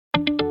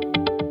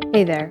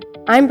Hey there,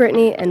 I'm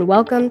Brittany, and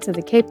welcome to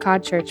the Cape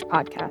Cod Church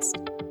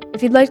podcast.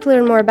 If you'd like to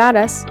learn more about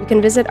us, you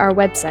can visit our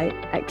website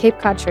at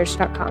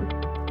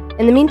capecodchurch.com.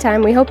 In the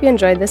meantime, we hope you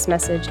enjoyed this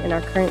message in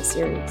our current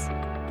series.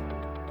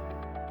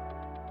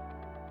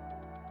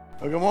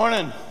 Well, good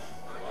morning.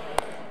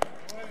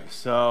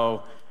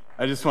 So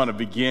I just want to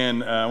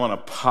begin, I want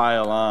to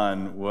pile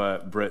on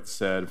what Britt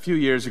said. A few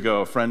years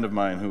ago, a friend of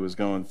mine who was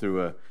going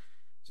through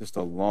just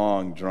a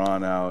long,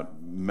 drawn-out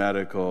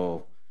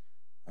medical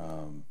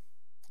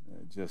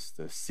just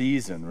a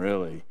season,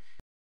 really.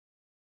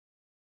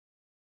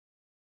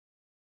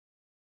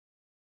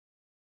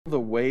 The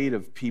weight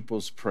of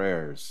people's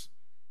prayers.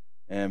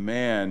 And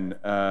man,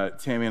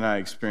 Tammy and I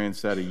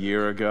experienced that a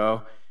year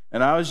ago.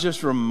 And I was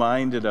just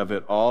reminded of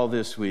it all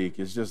this week.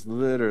 It's just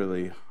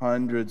literally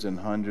hundreds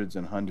and hundreds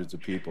and hundreds of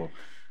people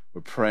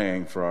were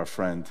praying for our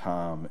friend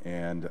Tom.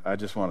 And I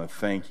just want to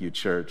thank you,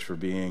 church, for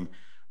being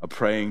a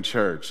praying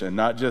church. And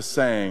not just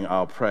saying,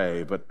 I'll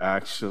pray, but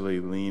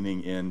actually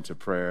leaning into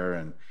prayer.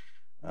 And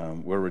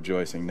we're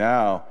rejoicing.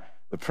 Now,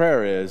 the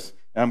prayer is,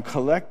 and I'm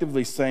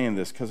collectively saying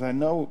this because I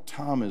know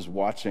Tom is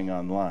watching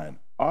online.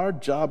 Our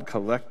job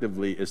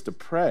collectively is to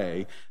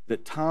pray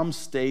that Tom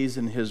stays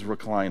in his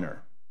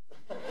recliner.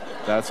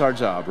 That's our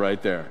job right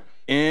there.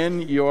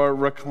 In your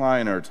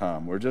recliner,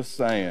 Tom. We're just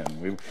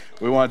saying.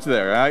 We want you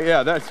there.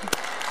 Yeah, that's...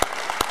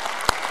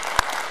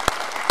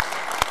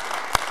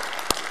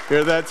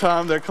 Hear that,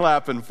 Tom? They're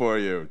clapping for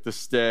you to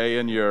stay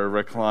in your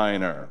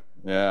recliner.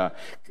 Yeah.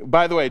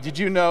 By the way, did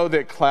you know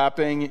that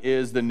clapping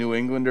is the New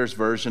Englanders'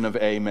 version of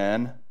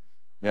amen?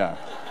 Yeah.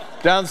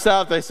 Down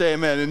south, they say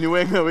amen. In New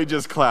England, we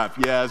just clap.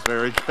 Yes,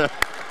 very good.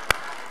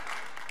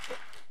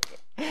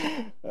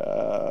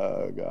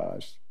 Oh,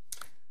 gosh.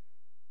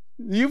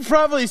 You've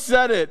probably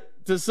said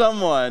it to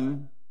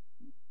someone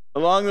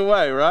along the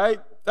way, right?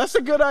 That's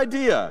a good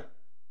idea.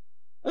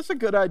 That's a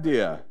good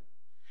idea.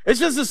 It's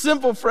just a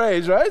simple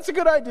phrase, right? It's a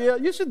good idea.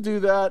 You should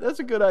do that. That's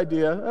a good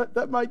idea.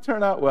 That might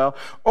turn out well.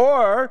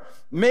 Or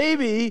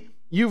maybe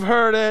you've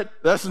heard it.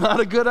 That's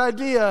not a good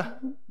idea.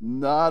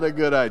 Not a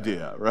good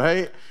idea,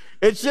 right?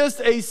 It's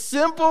just a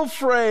simple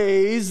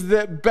phrase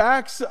that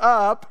backs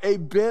up a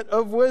bit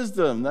of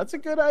wisdom. That's a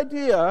good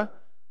idea.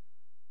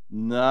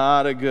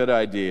 Not a good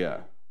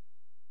idea.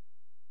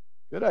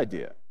 Good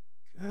idea.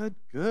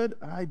 Good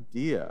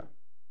idea.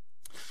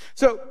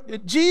 So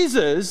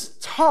Jesus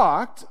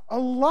talked a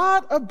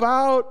lot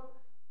about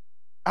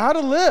how to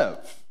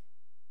live.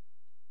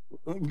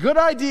 Good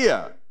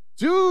idea.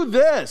 Do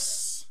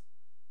this.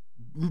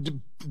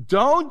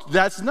 Don't,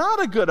 that's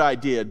not a good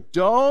idea.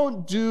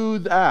 Don't do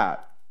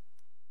that.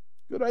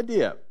 Good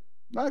idea.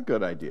 Not a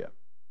good idea.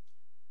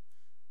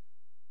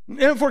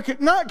 And if we're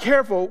not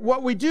careful,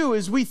 what we do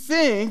is we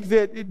think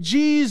that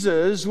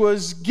Jesus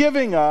was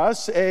giving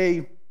us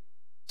a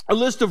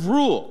list of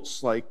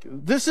rules, like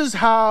this is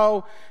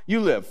how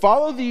you live.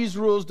 Follow these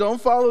rules. Don't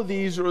follow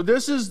these. Or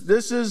this is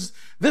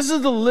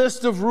the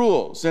list of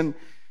rules. And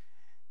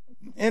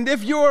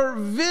if your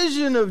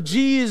vision of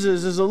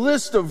Jesus is a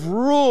list of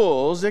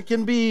rules, it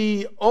can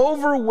be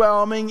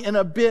overwhelming and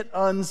a bit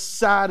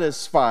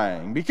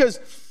unsatisfying. Because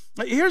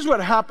here's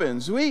what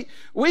happens: we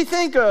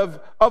think of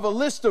a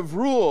list of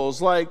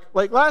rules like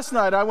last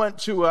night. I went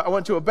to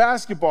a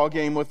basketball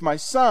game with my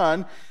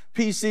son.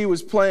 PC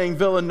was playing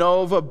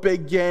Villanova,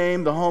 big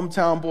game. The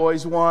hometown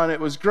boys won. It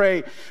was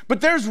great.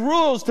 But there's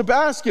rules to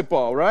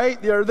basketball,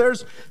 right?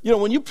 There's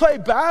when you play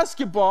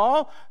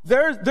basketball,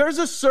 there's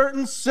a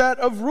certain set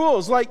of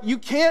rules. Like you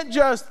can't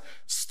just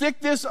stick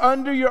this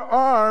under your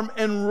arm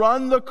and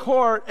run the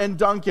court and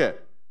dunk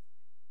it.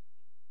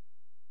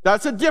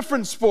 That's a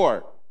different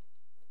sport.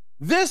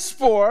 This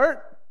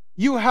sport,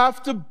 you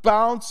have to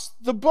bounce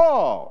the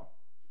ball.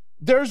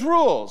 There's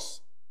rules.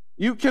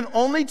 You can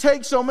only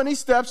take so many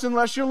steps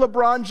unless you're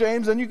LeBron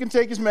James, and you can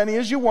take as many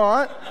as you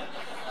want.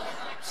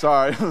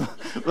 Sorry, a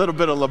little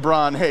bit of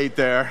LeBron hate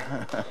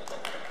there.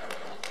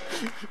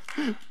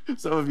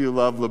 Some of you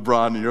love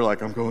LeBron, and you're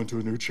like, I'm going to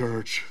a new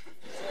church.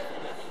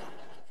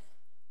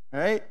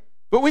 Right?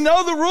 But we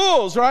know the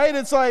rules, right?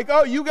 It's like,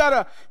 oh, you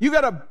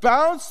gotta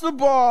bounce the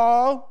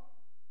ball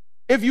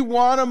if you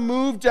want to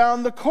move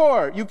down the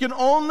court. You can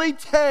only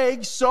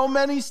take so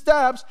many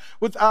steps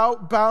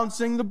without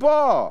bouncing the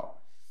ball.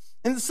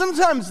 And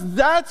sometimes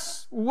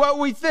that's what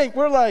we think.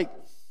 We're like,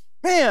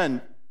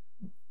 man,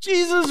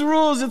 Jesus'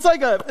 rules, it's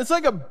like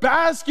a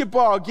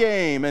basketball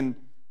game, and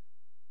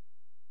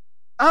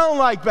I don't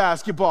like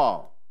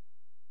basketball.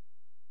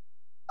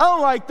 I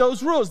don't like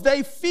those rules.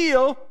 They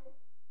feel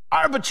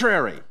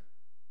arbitrary.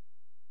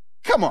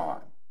 Come on.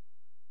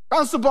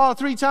 Bounce the ball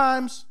 3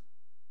 times.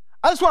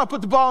 I just want to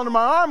put the ball under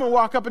my arm and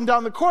walk up and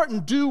down the court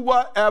and do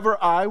whatever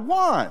I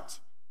want.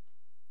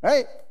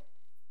 Right?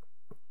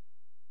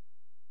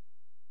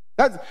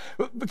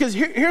 Because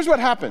here's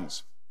what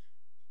happens.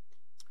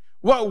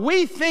 What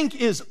we think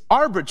is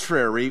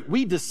arbitrary,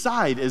 we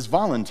decide is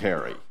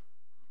voluntary.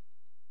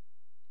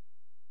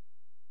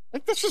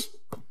 Like, let's just,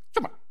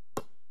 come on.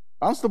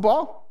 Bounce the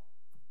ball.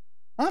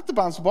 I don't have to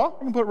bounce the ball.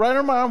 I can put it right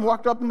on my arm,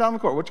 walk up and down the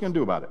court. What you going to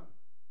do about it?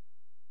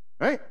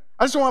 Right?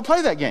 I just don't want to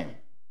play that game.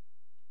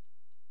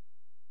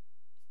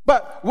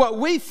 But what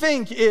we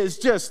think is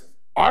just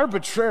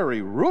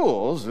arbitrary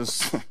rules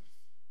is,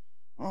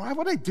 well, why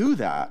would I do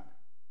that?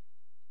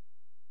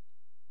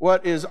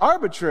 What is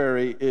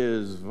arbitrary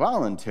is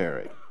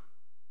voluntary.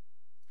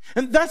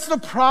 And that's the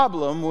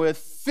problem with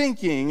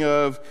thinking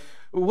of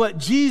what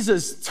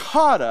Jesus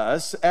taught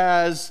us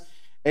as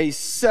a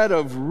set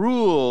of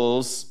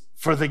rules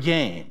for the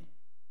game.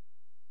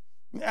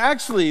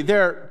 Actually,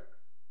 they're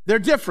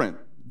different.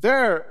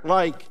 They're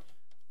like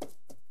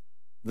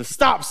the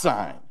stop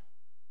sign.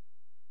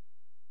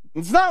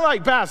 It's not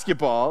like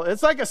basketball.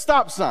 It's like a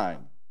stop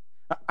sign.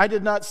 I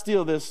did not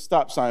steal this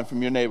stop sign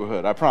from your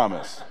neighborhood, I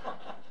promise.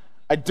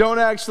 I don't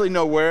actually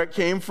know where it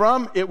came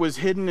from. It was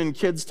hidden in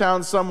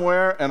Kidstown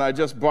somewhere, and I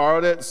just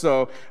borrowed it.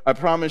 So I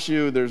promise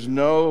you, there's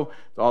all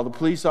the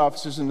police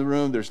officers in the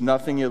room, there's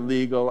nothing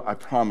illegal. I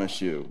promise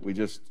you.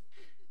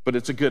 But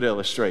it's a good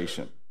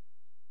illustration.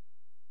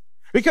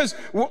 Because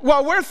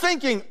while we're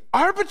thinking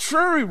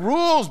arbitrary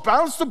rules,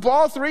 bounce the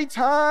ball 3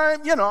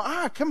 times,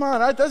 come on,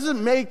 that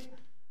doesn't make.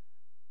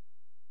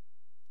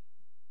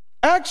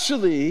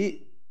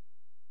 Actually,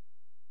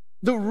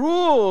 the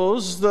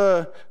rules,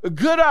 the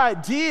good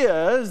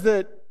ideas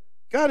that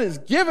God has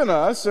given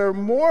us are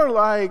more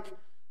like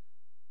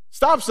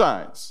stop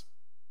signs.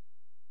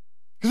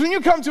 Because when you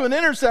come to an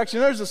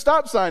intersection, there's a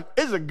stop sign,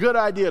 it's a good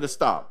idea to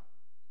stop.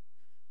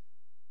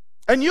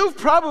 And you've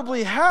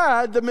probably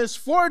had the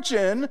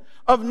misfortune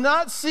of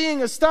not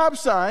seeing a stop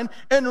sign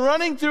and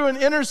running through an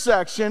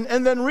intersection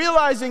and then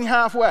realizing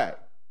halfway.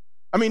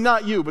 I mean,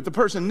 not you, but the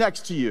person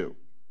next to you.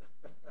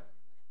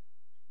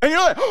 And you're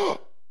like, oh,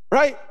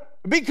 right?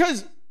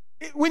 Because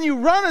when you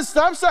run a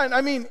stop sign,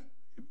 I mean,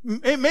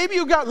 maybe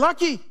you got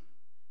lucky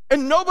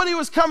and nobody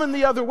was coming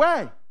the other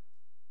way.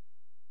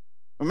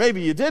 Or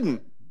maybe you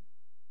didn't.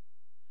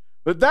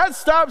 But that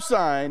stop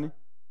sign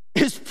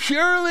is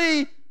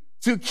purely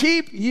to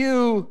keep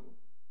you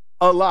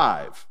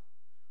alive.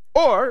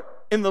 Or,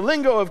 in the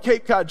lingo of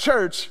Cape Cod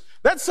Church,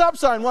 that stop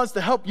sign wants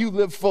to help you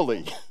live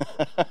fully.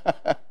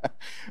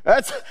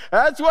 That's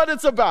what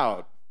it's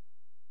about.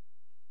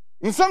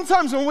 And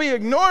sometimes when we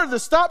ignore the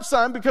stop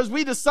sign because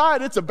we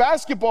decide it's a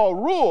basketball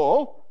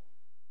rule,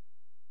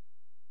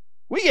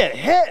 we get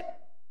hit.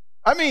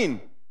 I mean,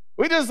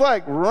 we just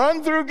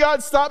run through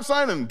God's stop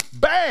sign and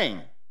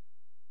bang.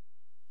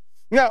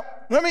 Now,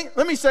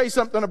 let me say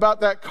something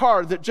about that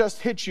car that just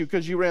hit you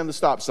because you ran the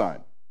stop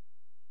sign.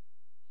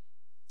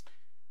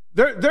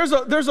 There's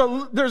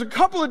a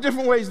couple of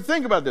different ways to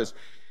think about this.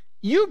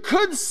 You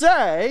could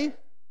say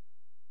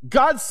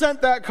God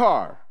sent that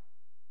car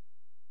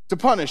to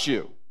punish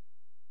you.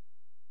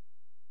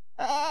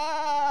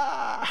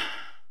 I'm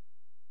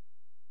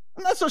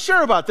not so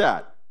sure about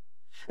that.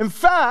 In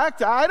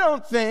fact, I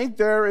don't think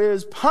there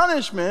is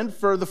punishment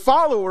for the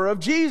follower of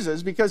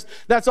Jesus because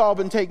that's all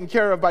been taken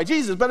care of by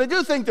Jesus. But I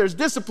do think there's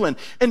discipline,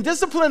 and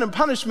discipline and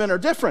punishment are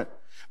different.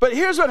 But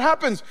here's what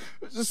happens.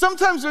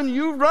 Sometimes when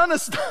you run a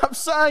stop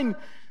sign,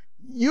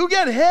 you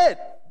get hit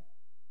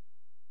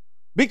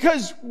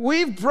because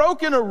we've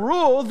broken a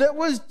rule that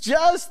was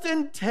just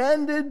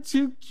intended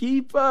to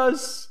keep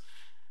us,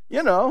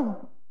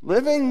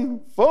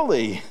 living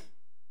fully.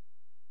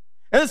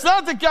 And it's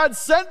not that God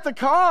sent the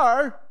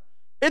car.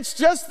 It's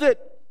just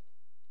that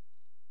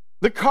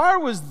the car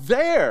was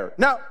there.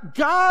 Now,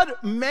 God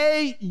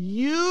may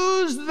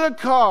use the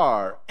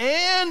car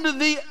and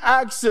the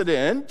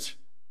accident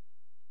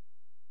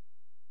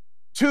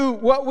to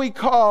what we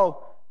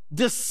call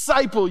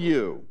disciple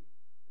you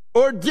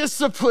or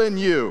discipline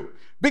you.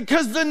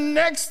 Because the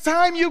next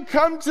time you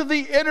come to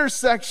the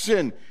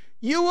intersection,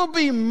 you will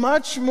be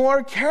much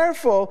more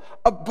careful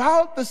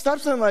about the stop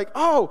sign.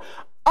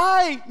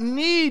 I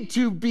need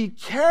to be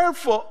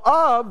careful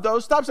of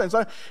those stop signs.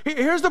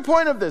 Here's the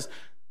point of this.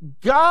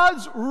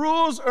 God's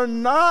rules are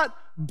not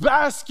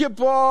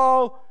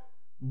basketball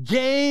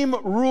game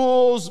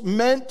rules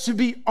meant to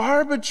be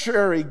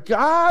arbitrary.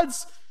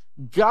 God's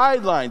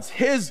guidelines,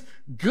 his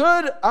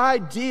good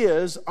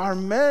ideas are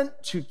meant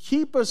to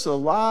keep us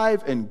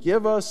alive and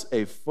give us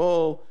a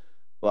full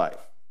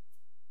life.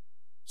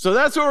 So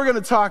that's what we're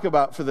going to talk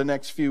about for the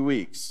next few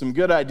weeks, some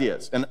good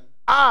ideas. And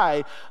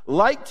I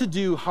like to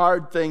do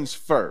hard things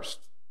first.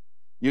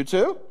 You too?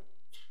 Isn't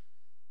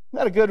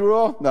that a good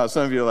rule? No,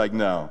 some of you are like,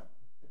 no.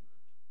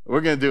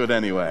 We're going to do it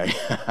anyway.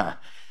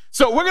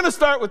 So we're going to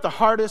start with the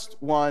hardest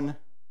one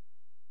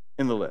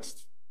in the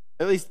list.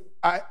 At least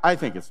I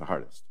think it's the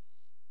hardest.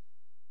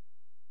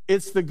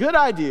 It's the good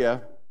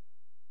idea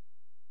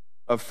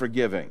of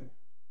forgiving.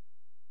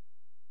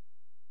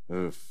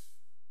 Oof.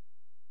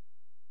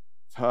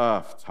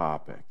 Tough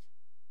topic.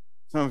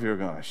 Some of you are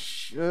going, I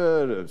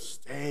should have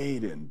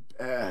stayed in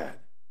bed.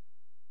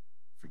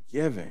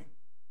 Forgiving.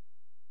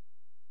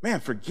 Man,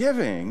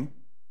 forgiving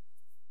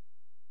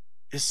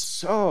is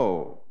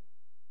so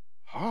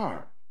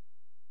hard.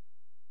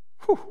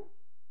 Whew.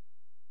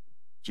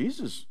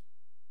 Jesus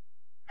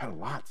had a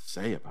lot to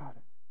say about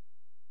it.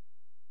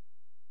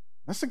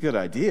 That's a good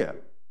idea.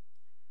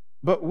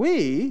 But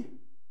we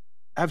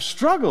have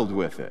struggled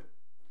with it.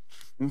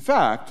 In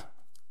fact,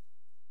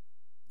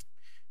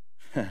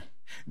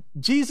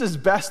 Jesus'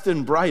 best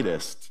and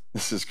brightest.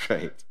 This is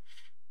great.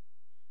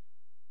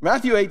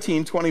 Matthew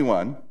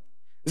 18:21.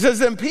 It says,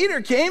 then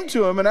Peter came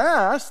to him and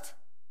asked,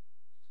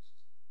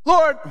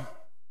 Lord,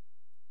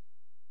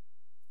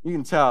 you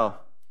can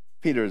tell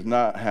Peter is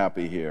not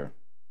happy here.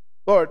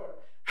 Lord,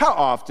 how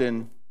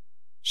often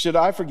should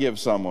I forgive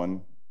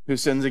someone who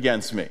sins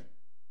against me?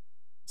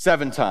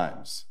 7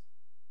 times.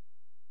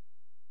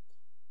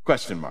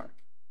 Question mark.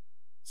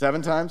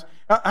 7 times?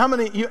 How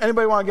many,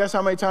 anybody want to guess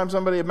how many times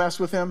somebody had messed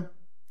with him?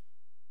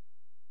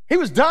 He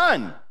was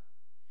done.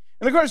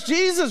 And of course,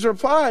 Jesus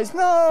replies,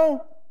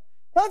 no,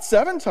 not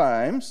 7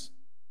 times,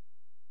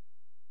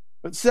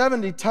 but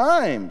 70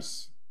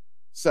 times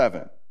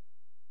 7.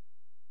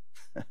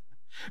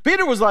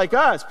 Peter was like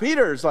us.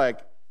 Peter's like,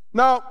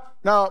 no,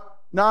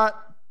 not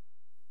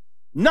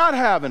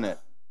having it.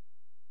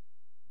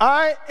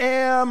 I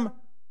am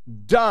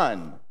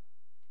done.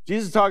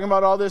 Jesus is talking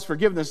about all this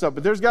forgiveness stuff,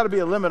 but there's got to be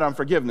a limit on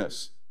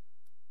forgiveness.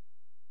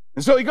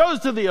 And so he goes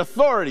to the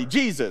authority,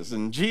 Jesus,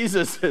 and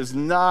Jesus is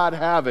not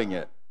having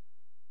it.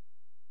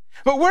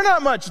 But we're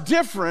not much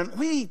different.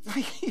 We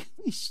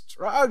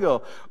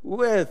struggle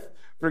with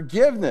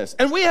forgiveness.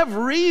 And we have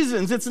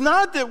reasons. It's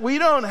not that we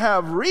don't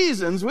have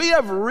reasons. We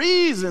have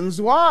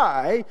reasons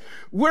why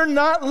we're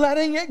not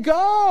letting it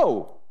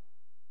go.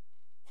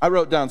 I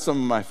wrote down some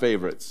of my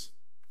favorites.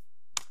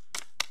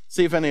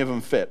 See if any of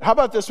them fit. How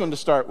about this one to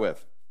start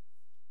with?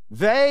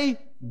 They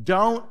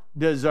don't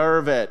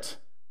deserve it.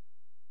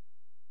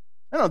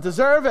 They don't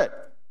deserve it.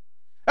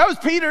 That was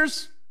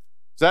Peter's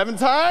 7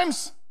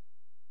 times.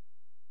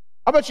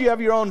 How about you have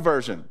your own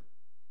version?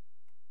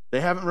 They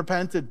haven't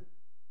repented.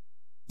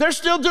 They're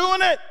still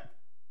doing it.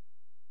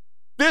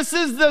 This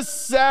is the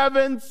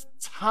 7th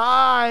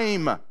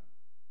time. I'm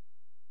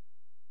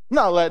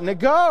not letting it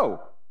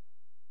go.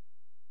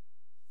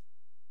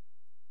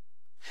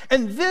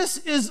 And this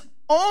is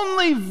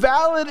only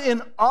valid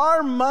in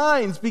our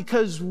minds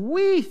because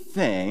we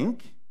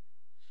think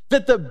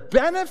that the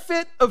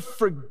benefit of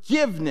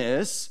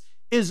forgiveness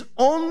is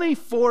only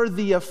for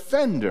the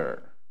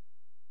offender.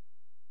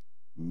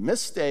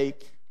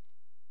 Mistake.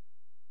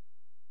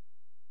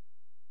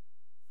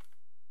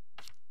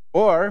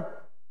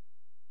 Or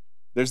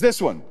there's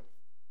this one.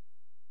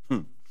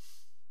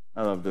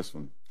 I love this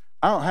one.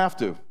 I don't have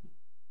to.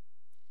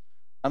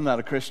 I'm not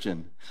a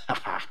Christian.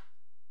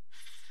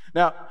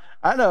 Now,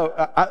 I know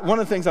one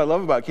of the things I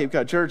love about Cape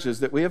Cod Church is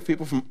that we have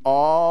people from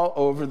all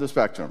over the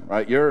spectrum,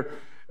 right? You're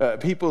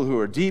people who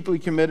are deeply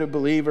committed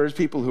believers,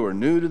 people who are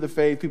new to the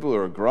faith, people who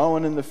are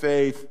growing in the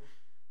faith,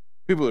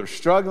 people who are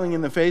struggling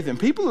in the faith, and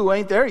people who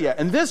ain't there yet.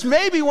 And this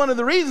may be one of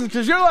the reasons,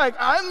 because you're like,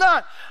 I'm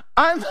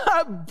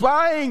not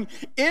buying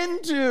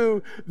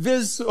into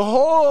this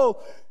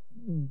whole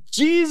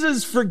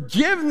Jesus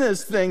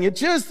forgiveness thing.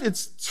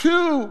 It's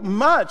too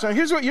much. Now,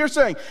 here's what you're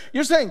saying.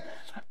 You're saying,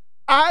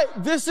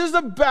 this is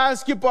a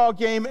basketball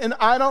game, and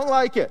I don't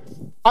like it.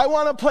 I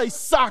want to play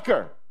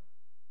soccer.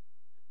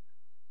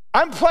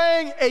 I'm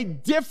playing a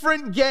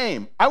different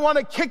game. I want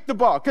to kick the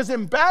ball. Because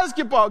in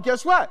basketball,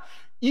 guess what?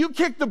 You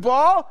kick the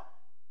ball,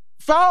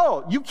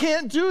 foul. You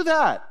can't do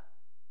that.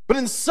 But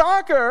in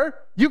soccer,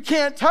 you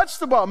can't touch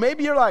the ball.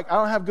 Maybe you're like, I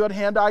don't have good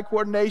hand-eye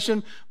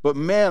coordination, but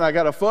man, I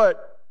got a foot.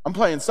 I'm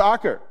playing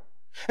soccer.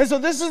 And so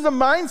this is the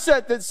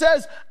mindset that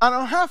says, I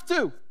don't have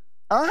to.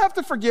 I don't have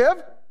to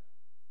forgive.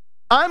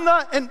 I'm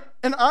not, and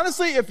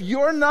honestly, if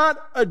you're not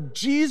a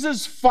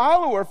Jesus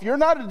follower, if you're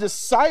not a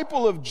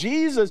disciple of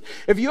Jesus,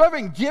 if you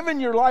haven't given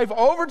your life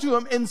over to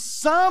him, in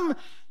some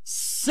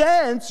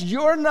sense,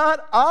 you're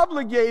not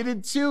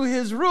obligated to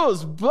his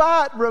rules.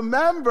 But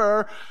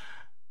remember,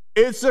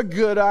 it's a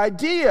good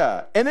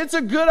idea. And it's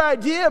a good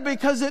idea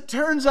because it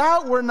turns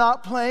out we're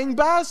not playing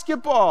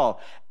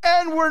basketball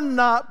and we're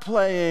not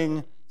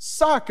playing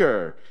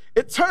soccer.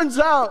 It turns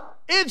out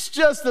it's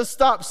just a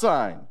stop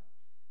sign.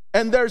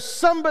 And there's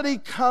somebody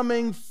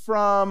coming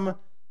from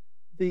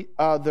the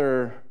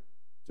other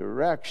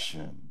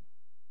direction.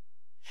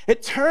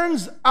 It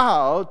turns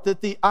out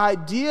that the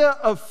idea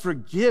of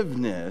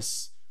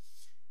forgiveness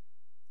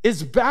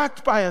is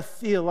backed by a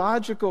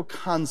theological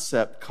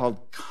concept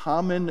called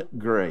common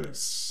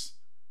grace.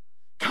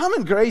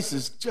 Common grace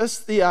is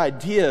just the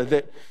idea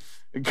that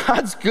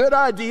God's good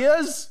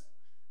ideas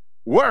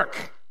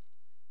work.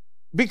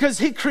 Because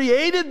he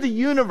created the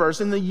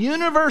universe, and the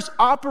universe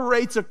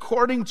operates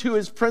according to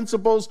his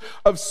principles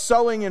of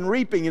sowing and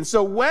reaping. And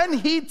so when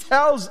he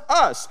tells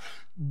us,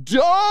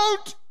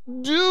 don't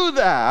do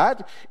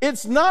that,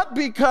 it's not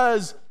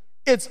because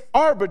it's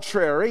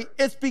arbitrary.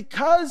 It's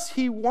because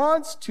he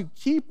wants to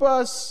keep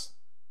us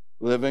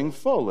living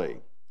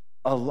fully,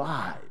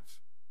 alive.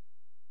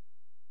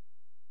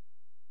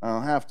 I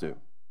don't have to.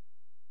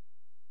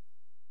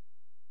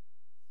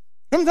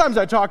 Sometimes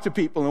I talk to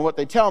people, and what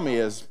they tell me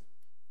is,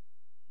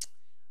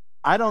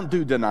 I don't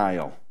do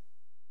denial.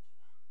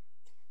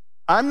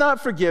 I'm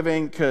not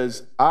forgiving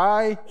because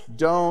I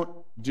don't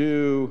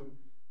do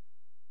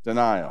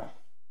denial.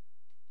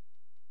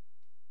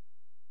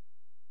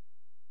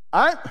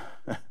 I've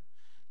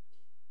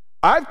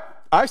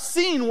I've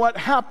seen what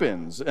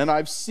happens, and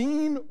I've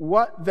seen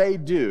what they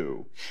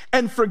do.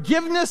 And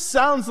forgiveness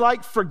sounds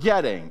like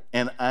forgetting,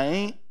 and I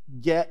ain't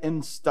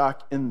getting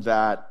stuck in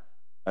that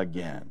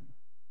again.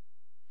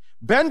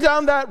 Been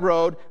down that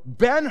road,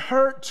 been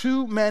hurt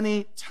too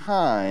many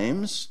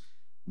times,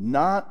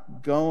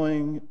 not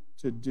going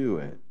to do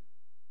it.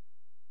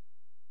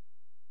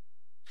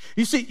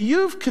 You see,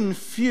 you've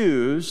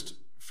confused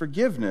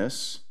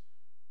forgiveness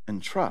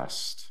and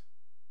trust.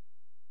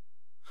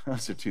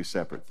 Those are two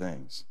separate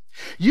things.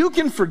 You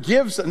can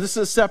forgive, and this is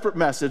a separate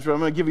message, but I'm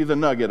going to give you the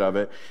nugget of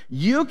it.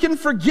 You can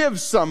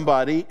forgive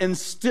somebody and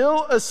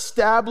still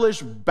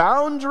establish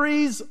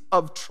boundaries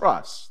of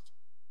trust.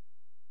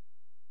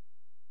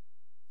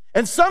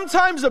 And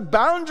sometimes a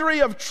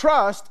boundary of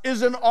trust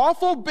is an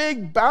awful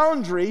big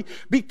boundary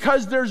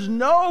because there's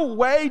no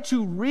way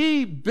to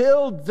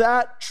rebuild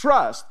that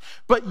trust.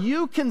 But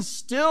you can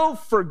still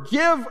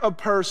forgive a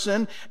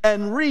person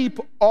and reap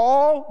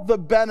all the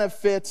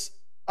benefits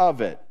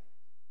of it.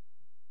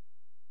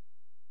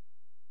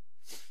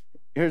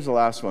 Here's the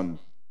last one.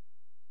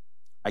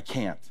 I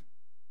can't.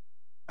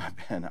 I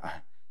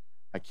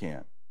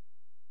can't.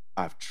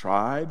 I've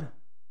tried,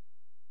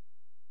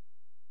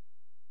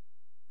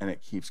 and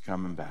it keeps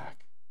coming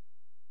back.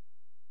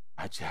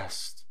 I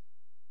just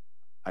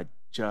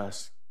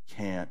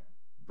can't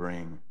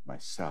bring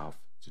myself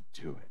to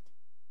do it.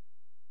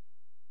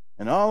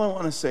 And all I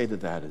want to say to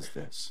that is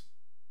this,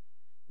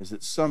 is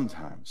that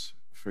sometimes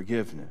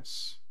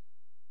forgiveness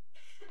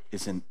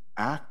is an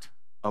act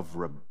of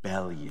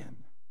rebellion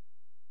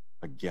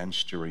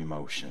against your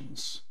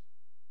emotions.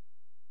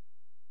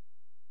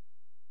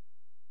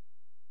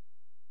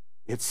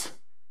 It's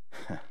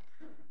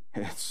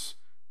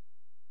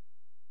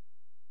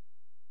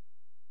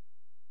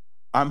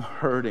I'm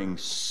hurting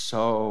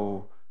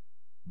so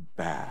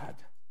bad.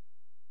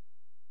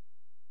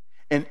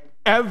 And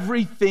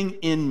everything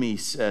in me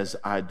says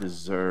I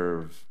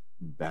deserve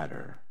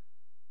better.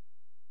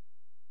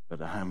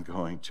 But I'm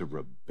going to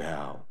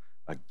rebel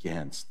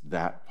against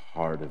that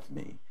part of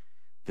me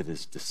that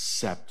is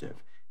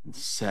deceptive and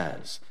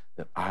says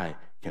that I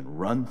can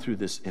run through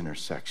this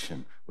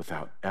intersection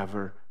without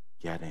ever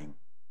getting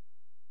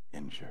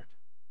injured.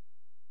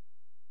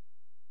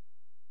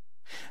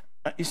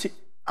 You see,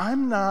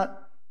 I'm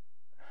not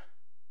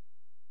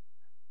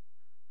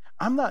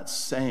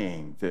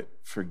saying that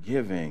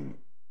forgiving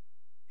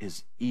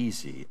is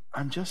easy.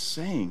 I'm just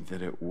saying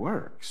that it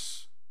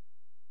works.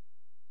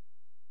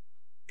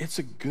 It's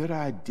a good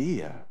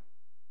idea.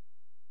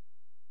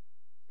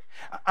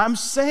 I'm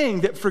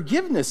saying that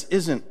forgiveness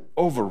isn't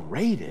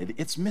overrated,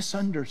 it's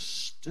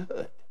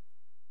misunderstood.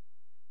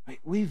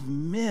 We've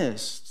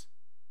missed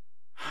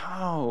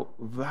how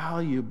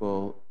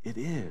valuable it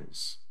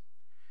is.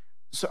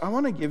 So I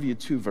want to give you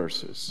two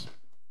verses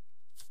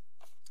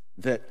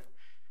that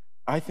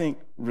I think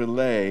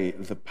relay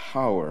the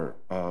power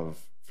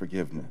of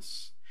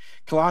forgiveness.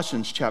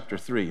 Colossians chapter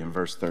 3 and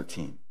verse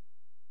 13.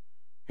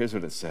 Here's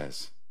what it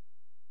says.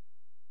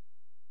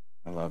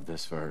 I love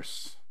this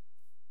verse.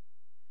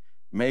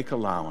 Make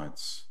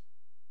allowance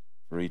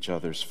for each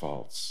other's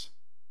faults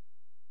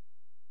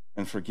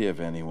and forgive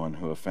anyone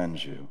who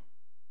offends you.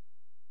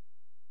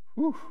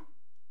 Whew.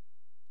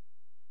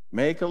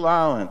 Make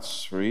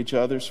allowance for each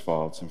other's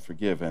faults and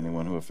forgive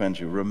anyone who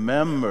offends you.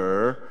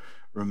 Remember,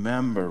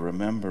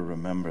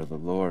 the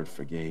Lord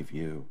forgave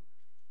you,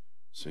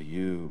 so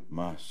you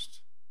must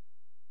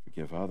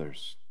forgive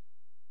others.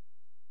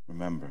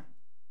 Remember.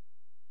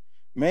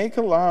 Make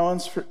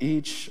allowance for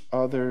each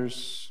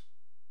other's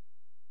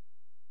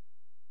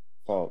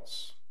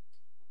faults.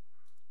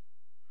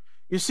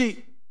 You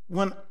see,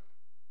 when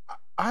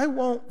I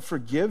won't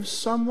forgive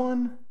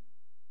someone,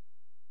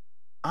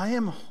 I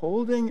am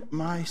holding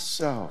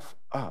myself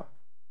up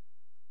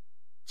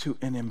to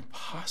an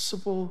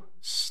impossible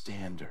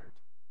standard.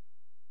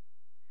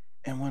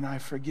 And when I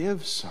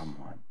forgive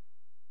someone,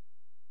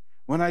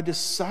 when I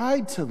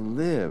decide to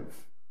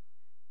live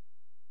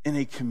in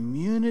a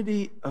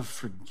community of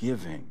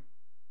forgiving,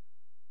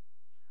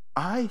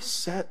 I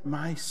set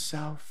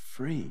myself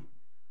free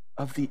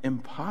of the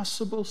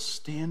impossible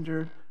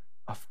standard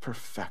of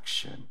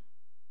perfection.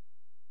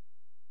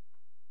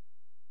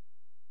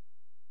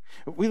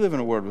 We live in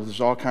a world where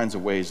there's all kinds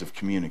of ways of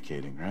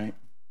communicating, right?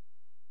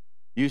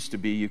 Used to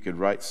be you could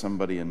write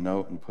somebody a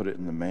note and put it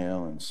in the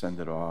mail and send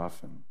it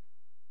off. And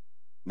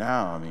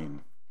now,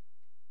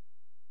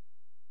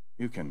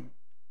 you can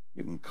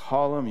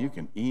call them, you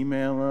can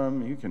email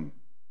them,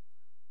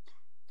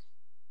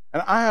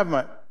 and I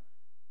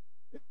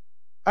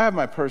have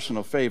my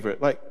personal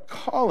favorite, like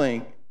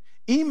calling,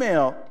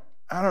 email.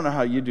 I don't know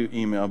how you do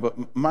email,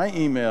 but my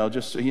email,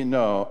 just so you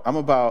know,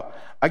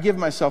 I give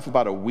myself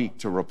about a week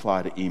to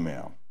reply to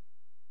email.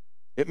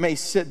 It may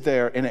sit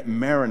there and it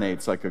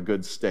marinates like a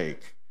good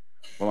steak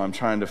while I'm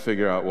trying to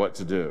figure out what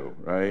to do,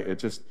 right?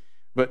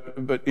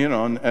 But you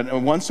know,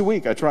 and once a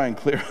week I try and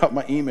clear out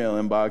my email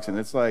inbox, and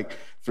it's like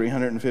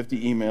 350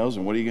 emails,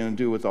 and what are you going to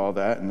do with all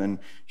that? And then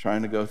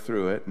trying to go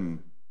through it.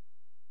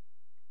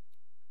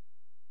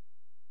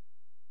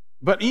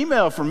 But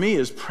email for me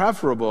is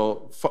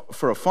preferable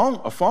for a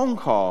phone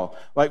call.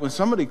 Like when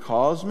somebody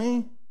calls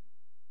me,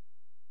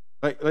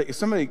 like if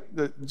somebody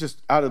that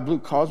just out of the blue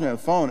calls me on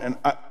the phone, and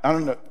I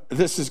don't know,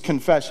 this is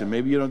confession.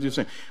 Maybe you don't do the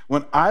same.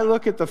 When I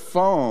look at the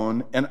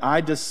phone and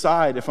I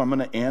decide if I'm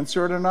going to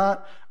answer it or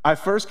not, I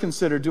first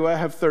consider, do I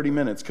have 30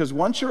 minutes? Because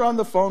once you're on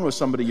the phone with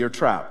somebody, you're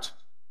trapped.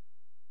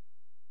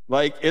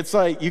 Like, it's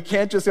like, you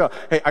can't just go,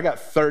 hey, I got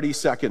 30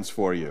 seconds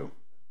for you,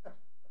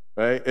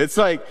 right? It's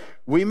like,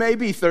 we may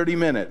be 30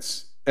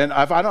 minutes. And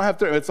if I don't have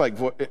 30, it's like,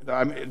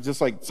 I'm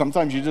just like,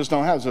 sometimes you just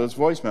don't have, so it's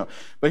voicemail.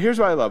 But here's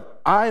what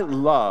I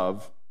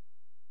love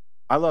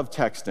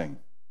texting.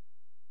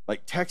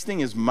 Like,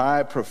 texting is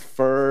my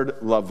preferred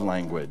love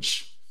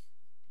language.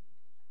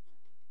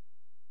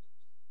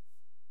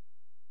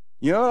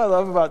 You know what I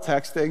love about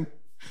texting?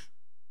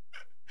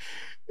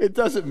 It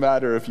doesn't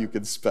matter if you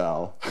can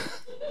spell.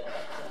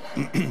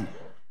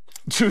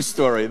 True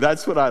story.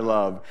 That's what I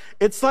love.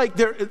 It's like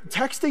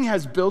texting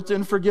has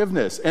built-in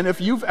forgiveness. And if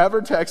you've ever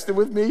texted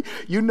with me,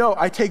 you know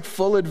I take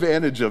full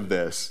advantage of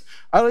this.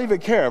 I don't even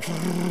care.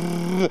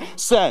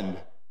 Send.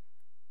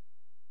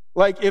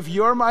 Like, if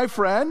you're my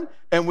friend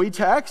and we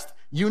text,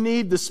 you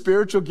need the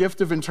spiritual gift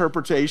of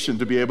interpretation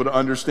to be able to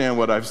understand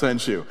what I've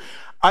sent you.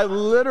 I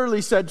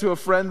literally said to a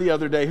friend the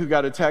other day who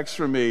got a text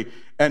from me,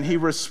 and he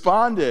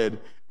responded,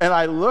 and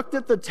I looked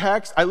at the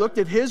text, I looked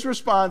at his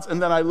response,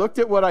 and then I looked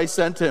at what I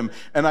sent him,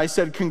 and I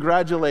said,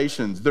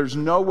 congratulations. There's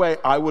no way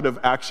I would have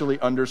actually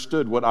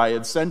understood what I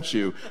had sent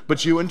you,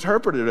 but you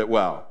interpreted it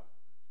well.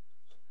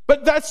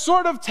 But that's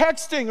sort of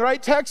texting,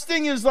 right?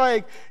 Texting is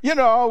like,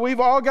 we've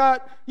all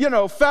got,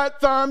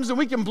 fat thumbs, and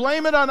we can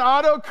blame it on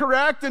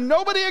autocorrect, and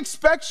nobody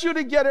expects you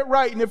to get it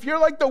right. And if you're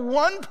like the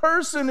one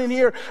person in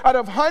here out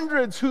of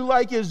hundreds who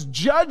is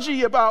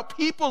judgy about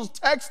people's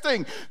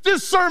texting,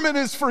 this sermon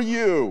is for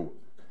you.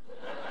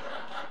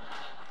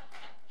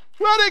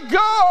 Let it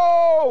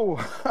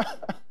go.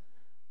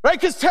 Right?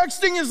 Because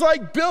texting is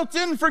like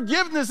built-in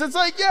forgiveness. It's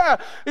like,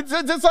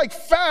 it's like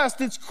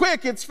fast, it's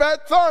quick, it's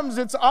fat thumbs,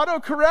 it's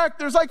autocorrect.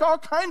 There's like all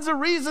kinds of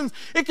reasons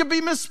it could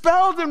be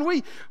misspelled, and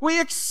we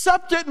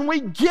accept it and we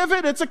give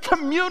it. It's a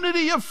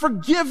community of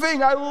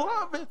forgiving. I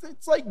love it.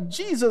 It's like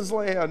Jesus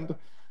land.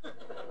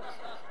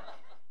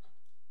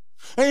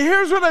 And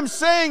here's what I'm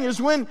saying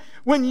is when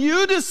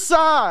you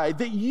decide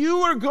that you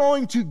are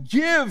going to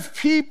give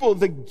people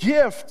the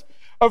gift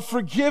of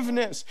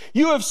forgiveness,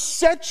 you have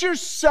set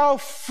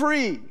yourself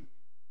free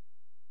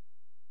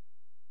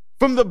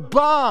from the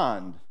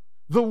bond,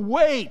 the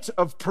weight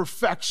of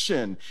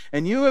perfection,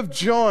 and you have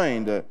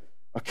joined a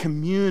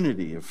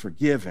community of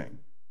forgiving.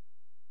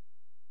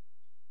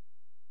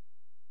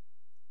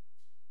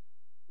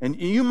 And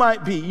you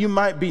might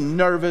be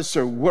nervous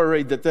or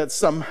worried that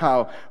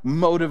somehow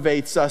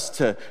motivates us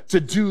to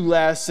do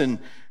less, and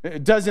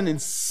it doesn't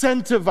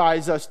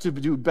incentivize us to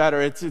do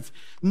better. It's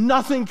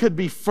nothing could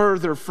be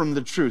further from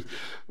the truth.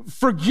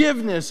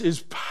 Forgiveness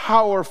is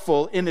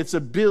powerful in its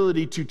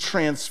ability to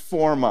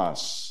transform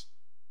us.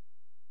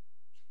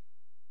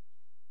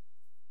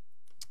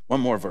 One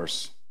more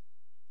verse.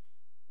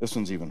 This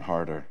one's even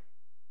harder.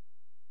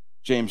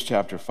 James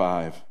chapter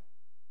 5.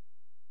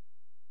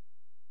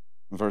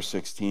 Verse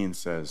 16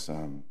 says,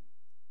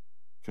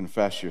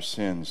 confess your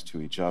sins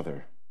to each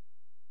other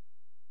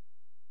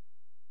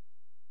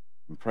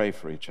and pray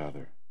for each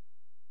other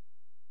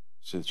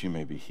so that you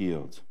may be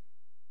healed.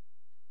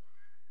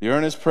 The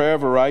earnest prayer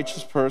of a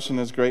righteous person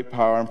has great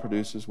power and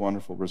produces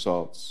wonderful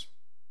results.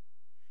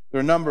 There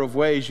are a number of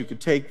ways you could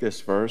take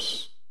this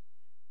verse.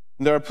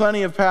 And there are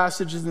plenty of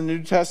passages in the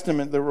New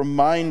Testament that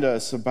remind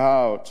us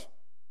about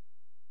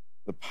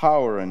the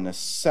power and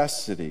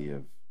necessity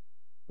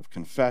of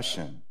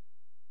confession.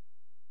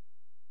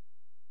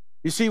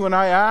 You see, when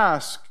I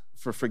ask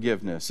for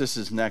forgiveness, this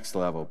is next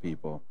level,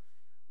 people.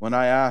 When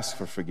I ask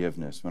for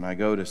forgiveness, when I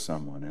go to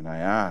someone and I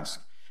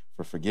ask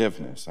for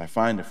forgiveness, I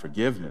find a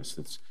forgiveness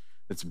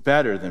that's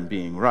better than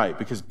being right,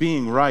 because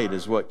being right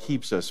is what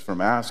keeps us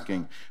from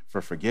asking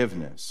for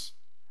forgiveness.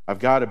 I've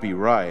got to be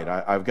right.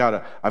 I've got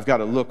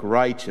to look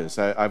righteous.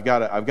 I've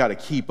got to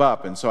keep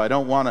up, and so I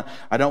don't want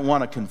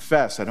to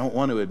confess. I don't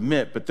want to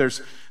admit. But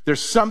there's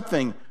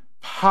something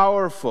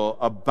powerful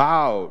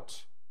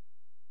about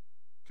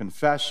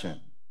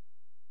confession.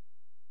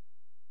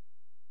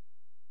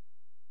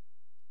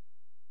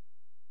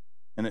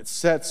 And it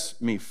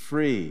sets me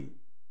free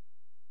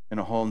in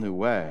a whole new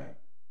way.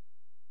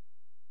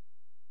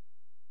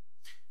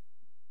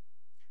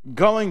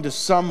 Going to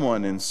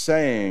someone and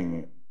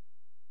saying,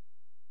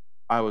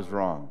 I was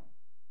wrong.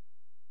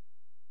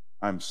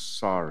 I'm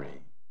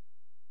sorry.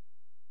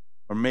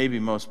 Or maybe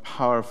most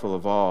powerful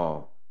of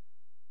all,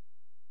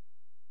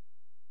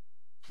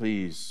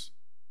 please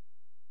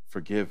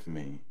forgive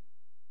me,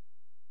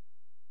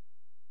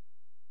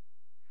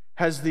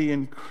 has the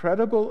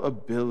incredible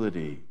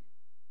ability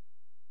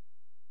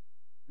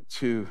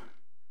to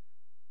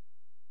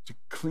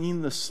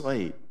clean the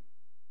slate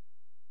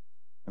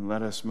and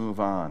let us move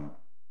on.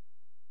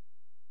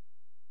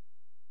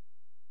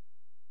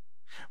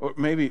 Or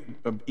maybe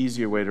an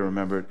easier way to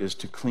remember it is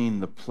to clean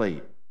the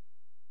plate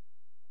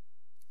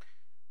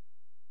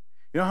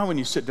You know how when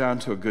you sit down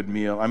to a good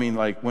meal, I mean,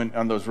 like when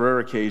on those rare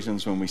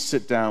occasions when we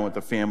sit down with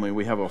the family,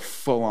 we have a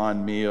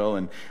full-on meal,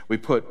 and we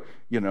put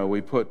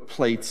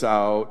plates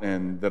out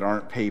and that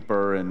aren't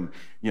paper, and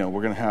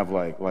we're gonna have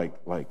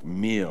like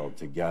meal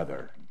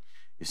together.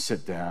 You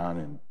sit down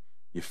and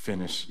you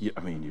finish.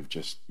 You've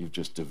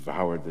just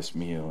devoured this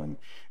meal,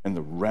 and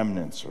the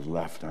remnants are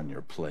left on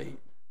your plate,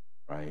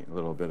 right? A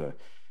little bit of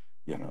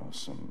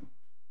some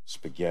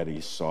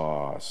spaghetti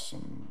sauce, a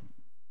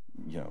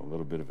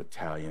little bit of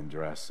Italian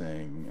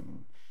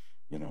dressing,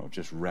 and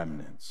just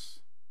remnants.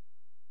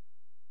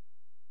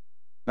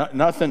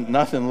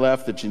 Nothing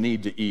left that you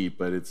need to eat,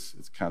 but it's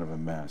kind of a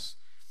mess.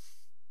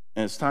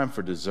 And it's time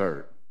for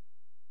dessert.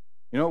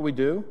 You know what we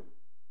do?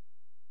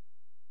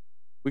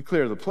 We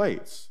clear the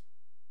plates.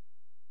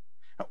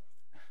 Now,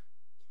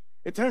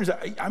 it turns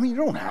out, you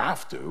don't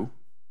have to,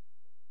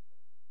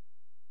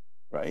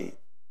 right?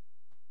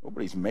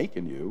 Nobody's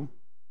making you.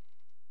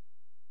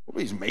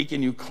 Nobody's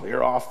making you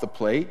clear off the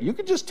plate. You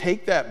could just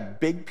take that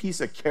big piece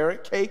of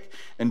carrot cake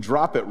and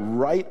drop it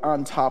right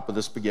on top of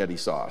the spaghetti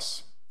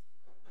sauce.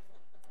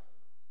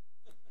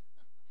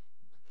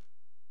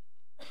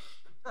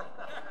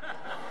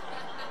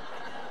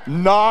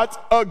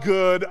 Not a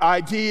good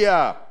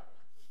idea,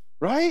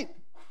 right?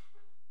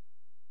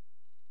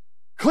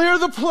 Clear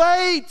the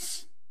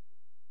plates.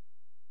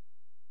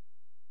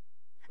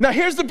 Now,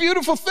 here's the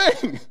beautiful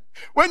thing.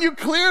 When you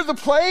clear the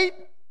plate,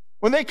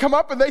 when they come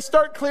up and they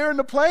start clearing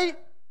the plate,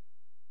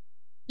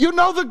 you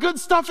know the good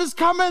stuff is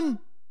coming.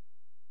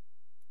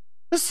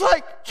 It's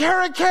like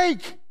carrot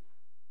cake.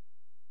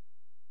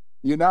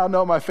 You now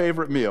know my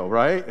favorite meal,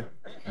 right?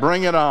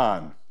 Bring it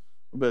on.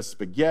 A bit of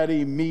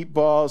spaghetti,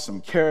 meatballs,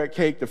 some carrot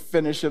cake to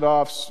finish it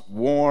off,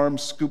 warm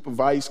scoop of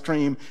ice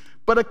cream.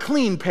 But a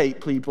clean plate,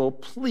 people,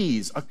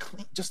 please.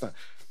 Just a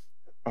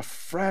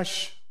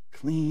fresh,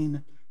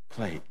 clean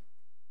plate.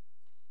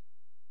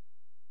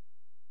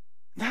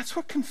 That's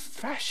what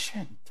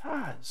confession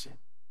does.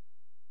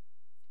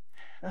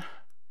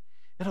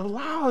 It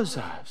allows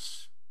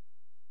us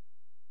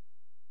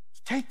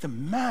to take the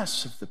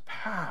mess of the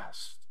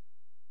past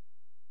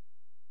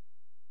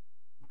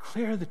and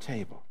clear the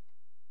table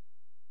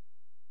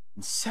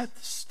and set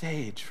the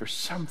stage for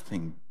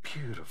something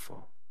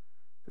beautiful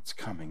that's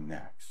coming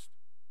next.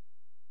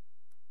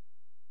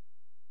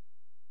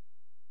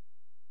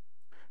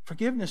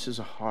 Forgiveness is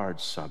a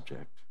hard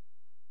subject.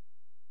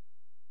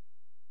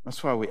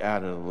 That's why we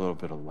added a little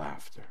bit of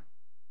laughter.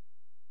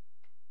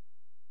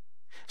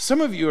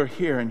 Some of you are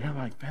here and you're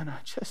like, Ben,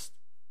 I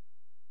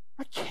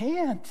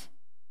can't.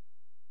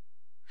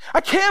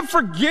 I can't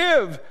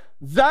forgive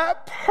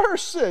that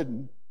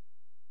person.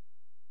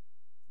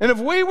 And if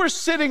we were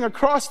sitting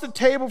across the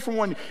table from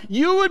one,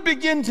 you would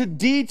begin to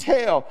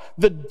detail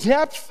the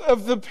depth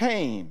of the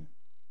pain.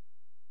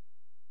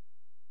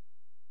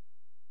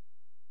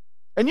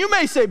 And you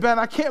may say, Ben,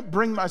 I can't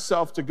bring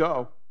myself to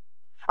go.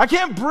 I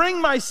can't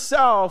bring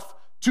myself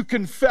to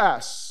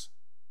confess.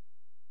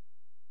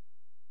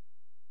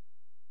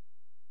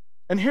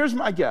 And here's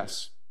my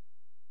guess.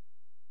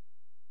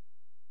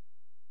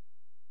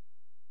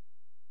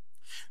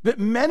 That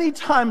many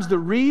times the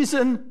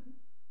reason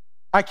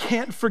I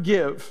can't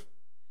forgive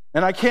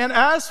and I can't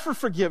ask for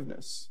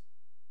forgiveness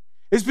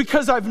is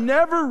because I've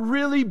never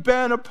really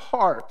been a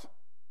part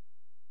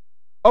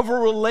of a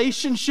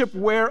relationship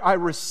where I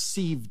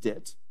received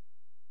it.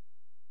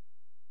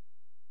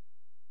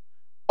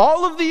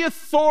 All of the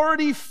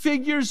authority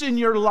figures in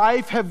your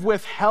life have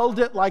withheld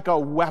it like a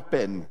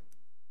weapon.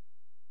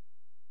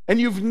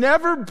 And you've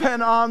never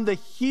been on the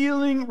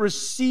healing,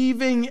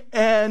 receiving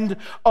end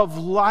of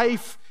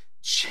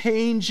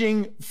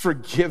life-changing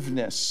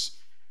forgiveness.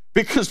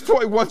 Because,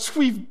 boy, once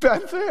we've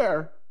been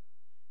there,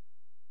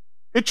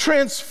 it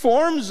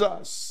transforms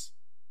us.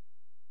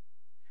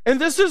 And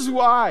this is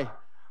why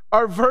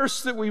our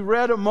verse that we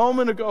read a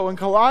moment ago in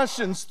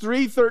Colossians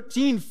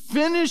 3:13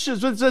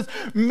 finishes with, it says,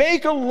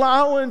 make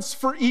allowance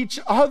for each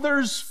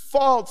other's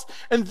faults.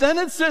 And then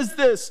it says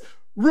this,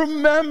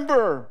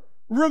 remember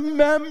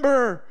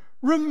how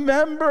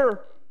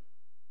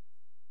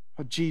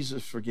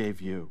Jesus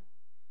forgave you.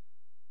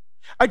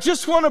 I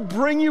just want to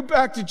bring you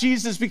back to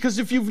Jesus, because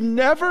if you've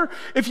never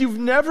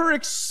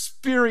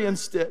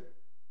experienced it,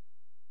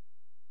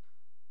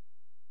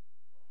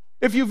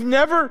 if you've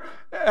never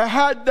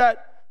had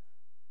that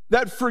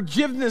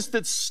forgiveness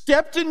that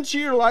stepped into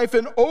your life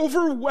and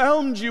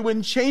overwhelmed you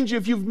and changed you,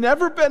 if you've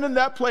never been in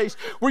that place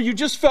where you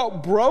just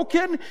felt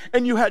broken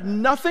and you had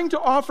nothing to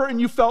offer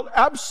and you felt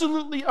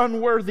absolutely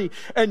unworthy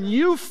and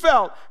you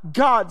felt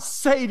God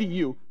say to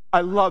you,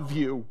 I love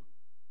you.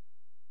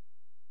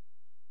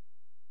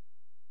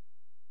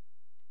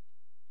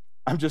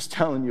 I'm just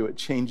telling you, it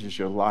changes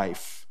your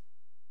life.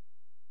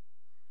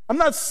 I'm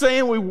not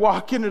saying we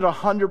walk in it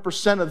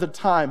 100% of the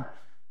time,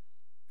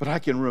 but I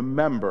can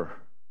remember.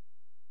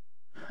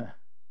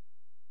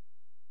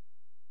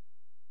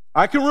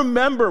 I can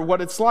remember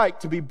what it's like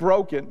to be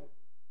broken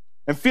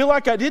and feel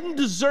like I didn't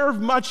deserve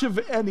much of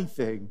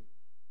anything.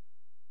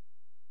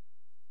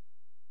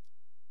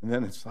 And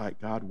then it's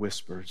like God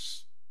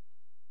whispers,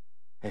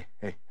 hey,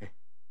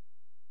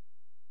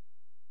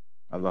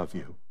 I love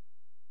you.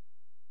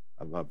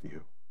 I love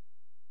you.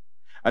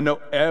 I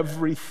know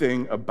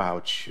everything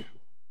about you.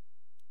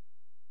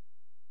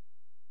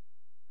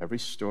 Every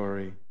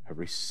story,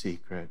 every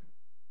secret,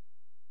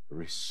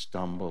 every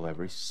stumble,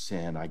 every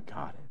sin, I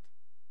got it.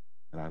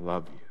 And I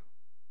love you.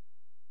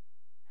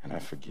 And I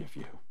forgive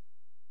you.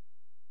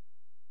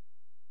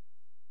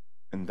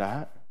 And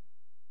that's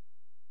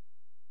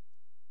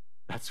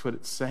what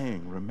it's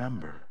saying,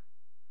 remember.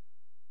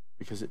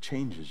 Because it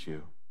changes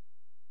you.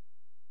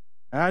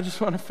 And I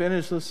just want to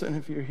finish. Listen,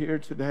 if you're here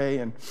today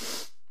and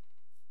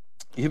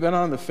you've been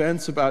on the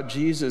fence about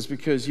Jesus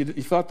because you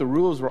thought the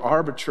rules were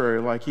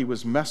arbitrary, like he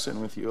was messing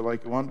with you,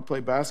 like you wanted to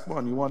play basketball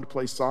and you wanted to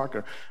play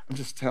soccer. I'm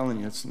just telling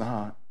you, it's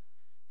not.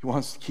 He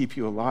wants to keep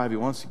you alive. He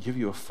wants to give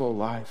you a full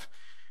life.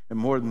 And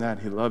more than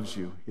that, he loves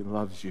you. He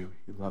loves you.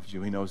 He loves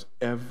you. He knows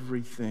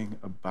everything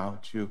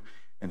about you,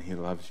 and he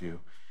loves you.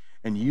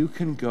 And you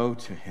can go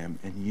to him,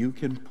 and you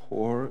can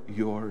pour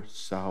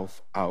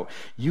yourself out.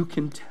 You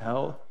can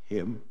tell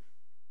him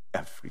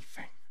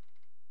everything.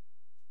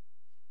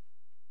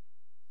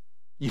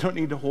 You don't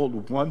need to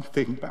hold one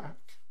thing back.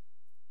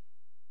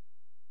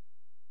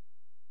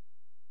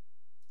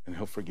 And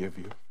he'll forgive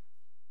you.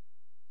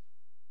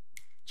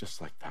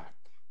 Just like that.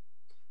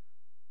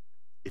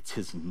 It's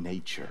his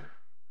nature.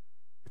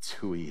 It's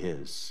who he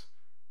is.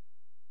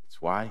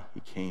 It's why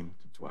he came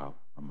to dwell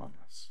among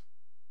us.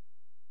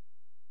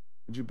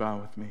 Would you bow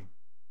with me?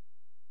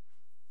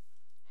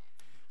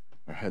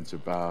 Our heads are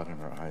bowed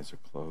and our eyes are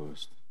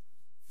closed.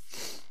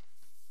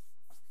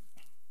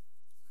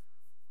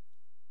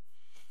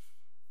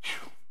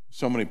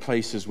 So many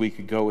places we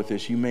could go with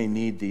this. You may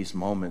need these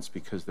moments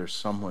because there's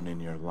someone in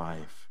your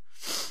life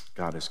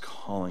God is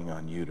calling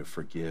on you to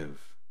forgive.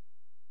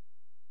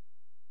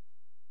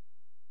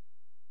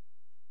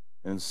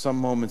 And in some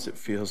moments it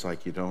feels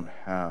like you don't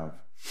have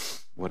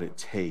what it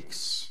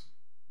takes.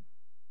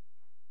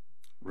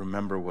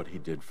 Remember what he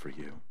did for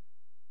you.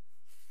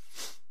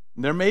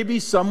 There may be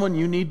someone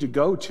you need to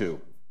go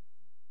to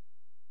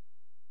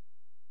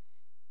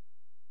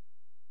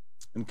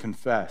and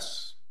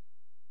confess.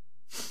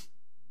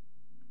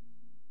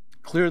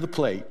 Clear the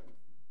plate.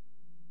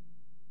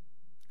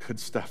 Good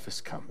stuff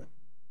is coming.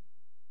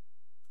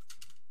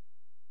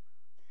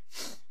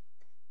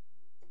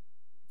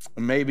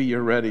 And maybe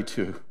you're ready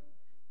to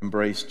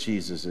embrace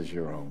Jesus as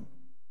your own.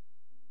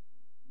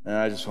 And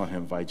I just want to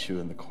invite you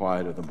in the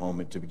quiet of the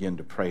moment to begin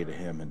to pray to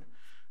him and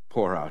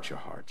pour out your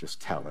heart.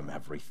 Just tell him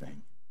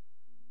everything.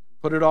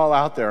 Put it all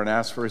out there and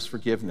ask for his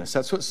forgiveness.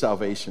 That's what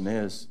salvation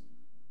is.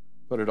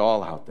 Put it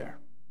all out there.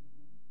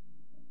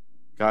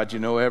 God, you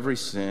know every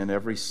sin,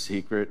 every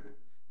secret,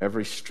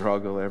 every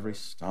struggle, every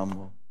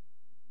stumble.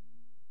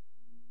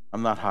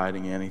 I'm not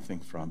hiding anything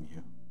from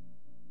you.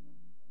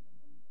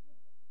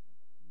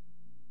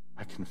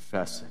 I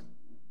confess it,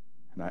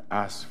 and I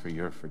ask for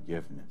your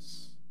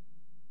forgiveness.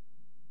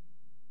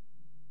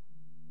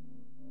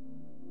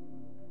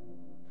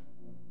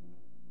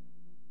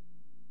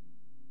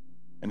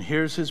 And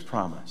here's his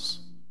promise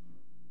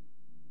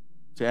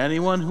to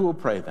anyone who will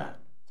pray that.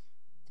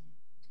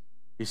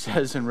 He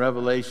says in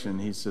Revelation,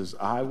 he says,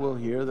 I will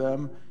hear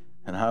them,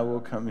 and I will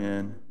come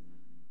in,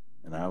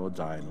 and I will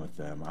dine with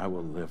them. I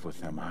will live with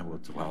them. I will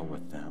dwell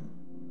with them.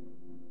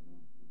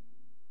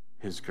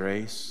 His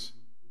grace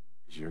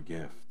is your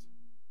gift.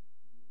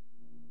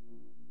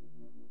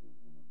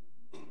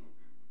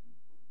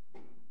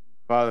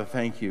 Father,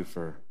 thank you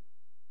for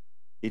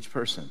each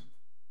person.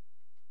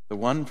 The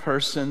one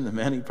person, the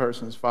many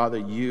persons, Father,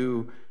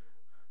 you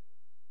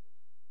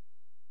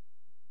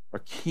are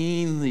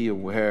keenly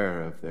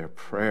aware of their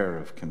prayer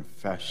of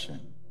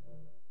confession.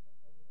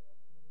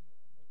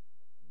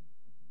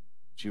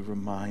 Would you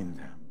remind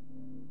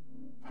them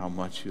how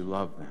much you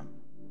love them?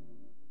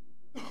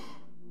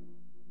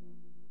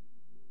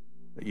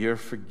 That your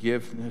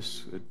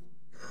forgiveness would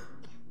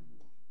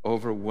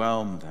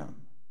overwhelm them.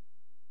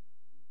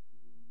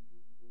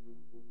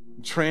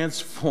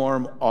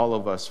 Transform all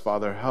of us,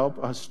 Father.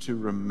 Help us to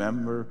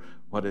remember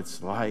what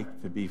it's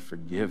like to be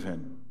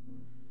forgiven,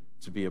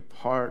 to be a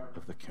part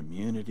of the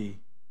community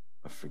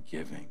of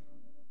forgiving.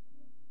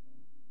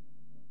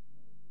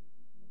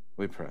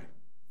 We pray.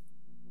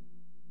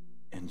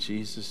 In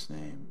Jesus'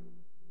 name,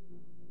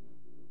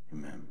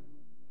 amen.